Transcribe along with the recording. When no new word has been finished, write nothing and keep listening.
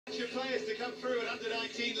of players to come through at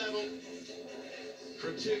under-19 level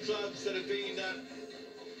from two clubs that have been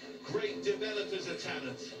great developers of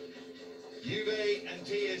talent. Juve and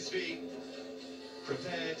PSV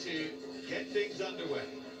prepare to get things underway.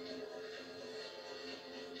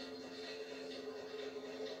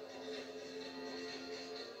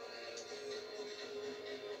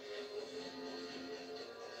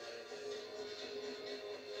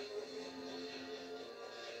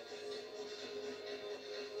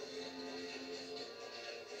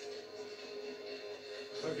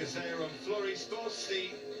 Focus there on Floris Boss, the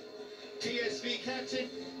PSV captain.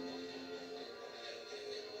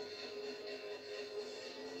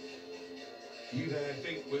 Juve, I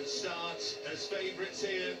think, would start as favourites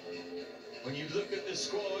here. When you look at the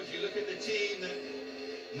squad, you look at the team that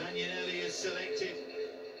Magnanelli has selected.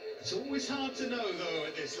 It's always hard to know, though,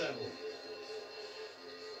 at this level.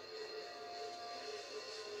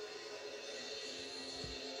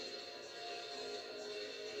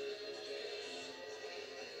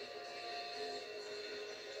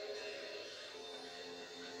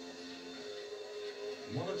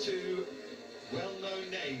 One or two well-known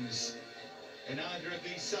names in either of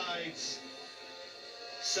these sides.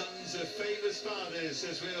 Sons of famous fathers,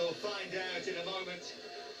 as we'll find out in a moment.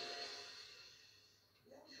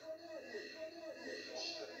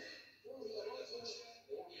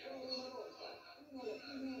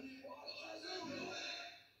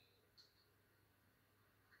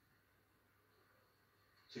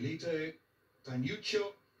 Filippo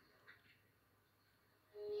Panuccio,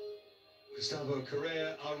 Gustavo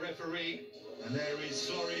Correa, our referee, and there is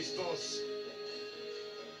Floris Boss.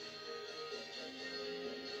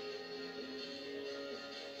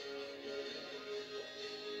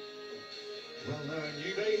 Well-known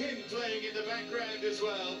Juve hymn playing in the background as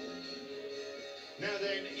well. Now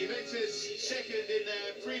then, Juventus second in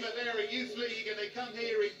their Primavera Youth League, and they come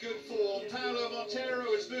here in good form. Paolo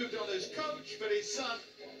Montero has moved on as coach, but his son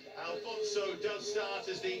Alfonso does start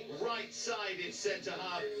as the right-sided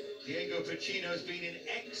centre-half. Diego Pacino has been in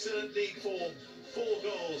excellent league form. 4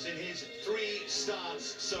 goals in his 3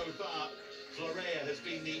 starts so far. Florea has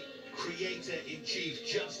been the creator-in-chief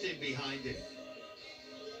just in behind him.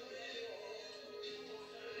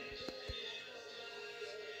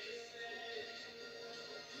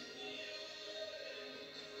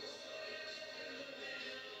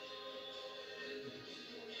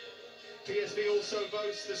 PSV also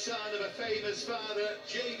boasts the son of a famous father.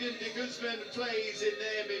 Jadon de Guzman plays in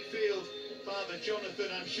their midfield. Father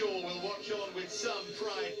Jonathan, I'm sure, will watch on with some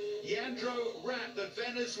pride. Leandro Rapp, the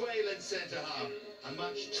Venezuelan centre-half. A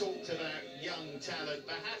much talked about young talent.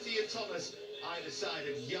 Bahati and Thomas either side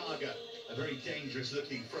of Yaga. A very dangerous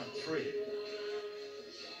looking front three.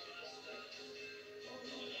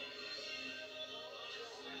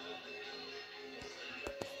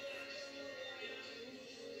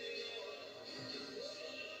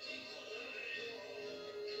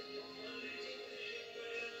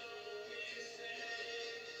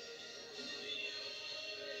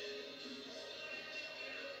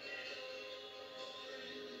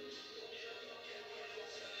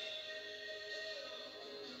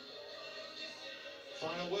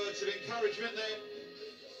 Final words of encouragement then,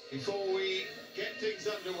 before we get things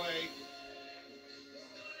underway.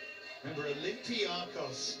 Remember,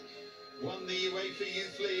 Olympiacos won the UEFA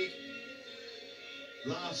Youth League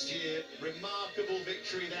last year. Remarkable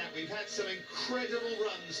victory that. We've had some incredible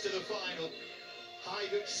runs to the final.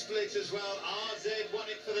 Hajduk split as well. RZ won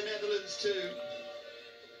it for the Netherlands too.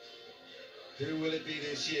 Who will it be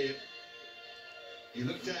this year? You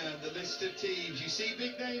look down the list of teams, you see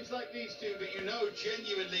big names like these two, but you know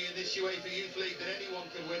genuinely in this UEFA Youth League that anyone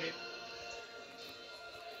can win it.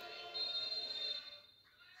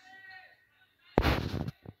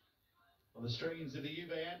 Well, the strains of the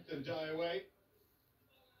Juve anthem die away.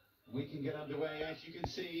 We can get underway. As you can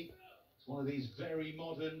see, it's one of these very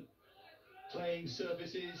modern playing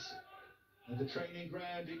surfaces at the training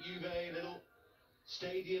ground at Juve, a little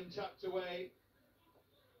stadium tucked away.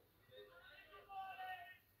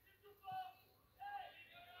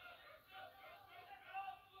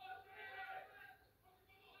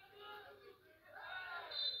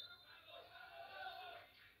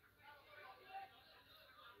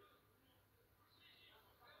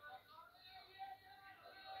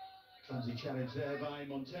 Clumsy challenge there by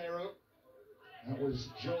Montero. That was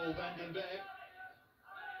Joel van den Berg.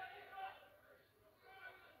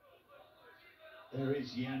 There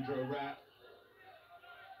is Leandro Rapp.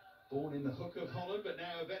 Born in the Hook of Holland, but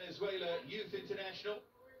now a Venezuela youth international.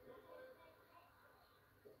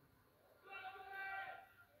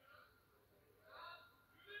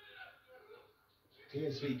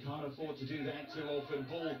 PSV can't afford to do that too often.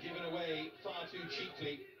 Ball given away far too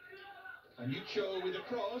cheaply. Anuccio with a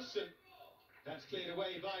cross, and that's cleared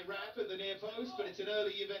away by Rapp at the near post, but it's an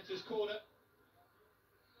early Juventus corner.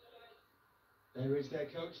 There is their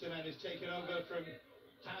coach, the man who's taken over from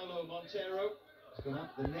Paolo Montero. He's gone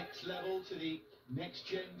up the next level to the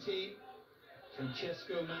next-gen team.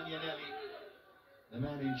 Francesco Magnanelli, the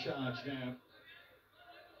man in charge now.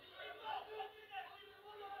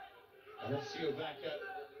 Alessio Bacca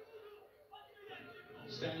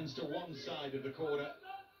stands to one side of the corner.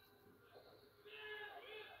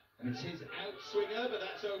 And it's his outswinger, but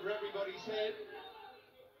that's over everybody's head.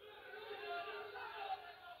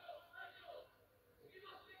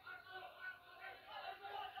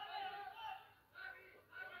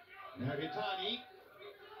 Now Vipani.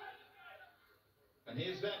 And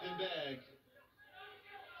here's Vandenberg.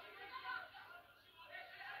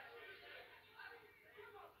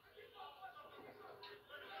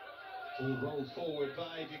 All rolled forward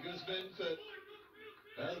by de Guzman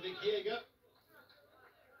for Elvik Jäger.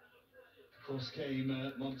 Across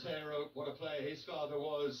came Montero. What a player his father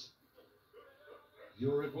was.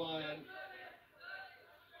 Uruguayan.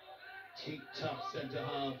 Tough centre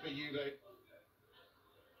half for Juve.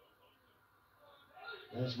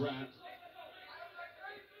 There's Rapp.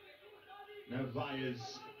 Now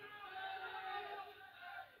Vyers.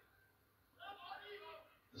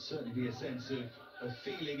 There'll certainly be a sense of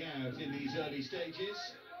feeling out in these early stages.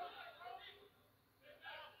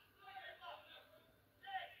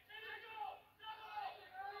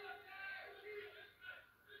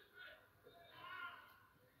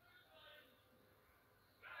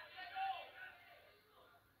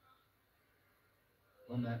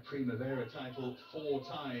 Won that Primavera title 4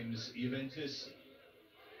 times, Juventus.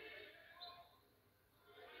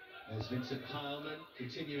 There's Vincent Heilmann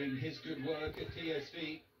continuing his good work at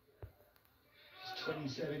PSV. He's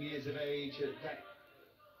 27 years of age at that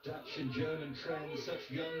Dutch and German trend, such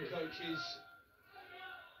young coaches.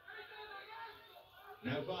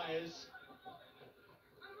 Now Vyers.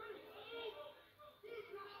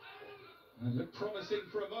 And looked promising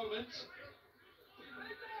for a moment.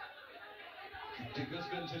 De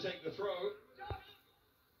Guzman to take the throw.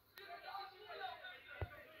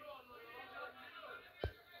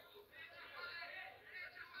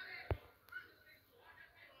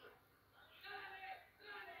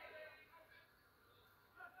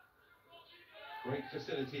 Great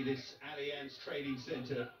facility, this Allianz training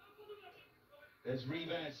centre. There's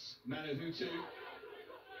Rivas, Manahutu.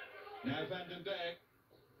 Now Vandenberg.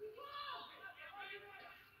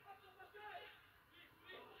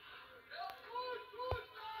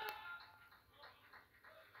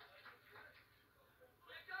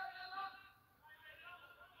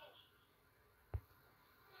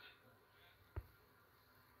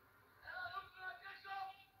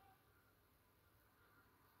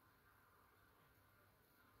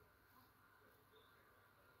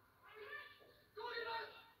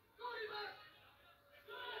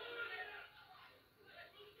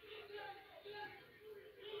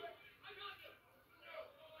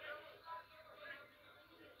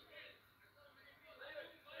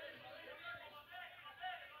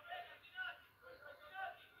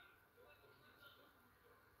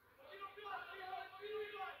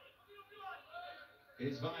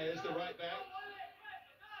 Here's Vyers, the right back.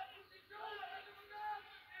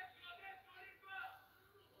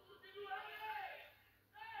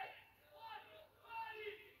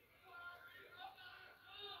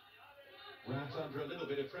 Rapp under a little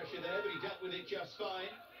bit of pressure there, but he dealt with it just fine.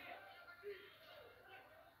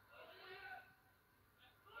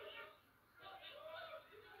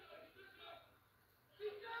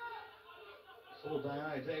 Followed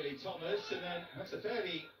by Daly Thomas, and then that's a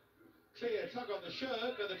fairly clear tug on the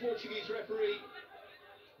shirt, but the Portuguese referee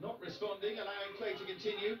not responding, allowing play to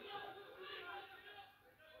continue.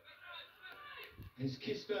 Here's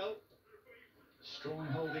Kispel, strong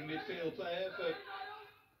holding midfield player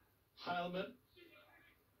for Heilmann.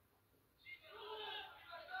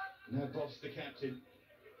 Now Boss, the captain.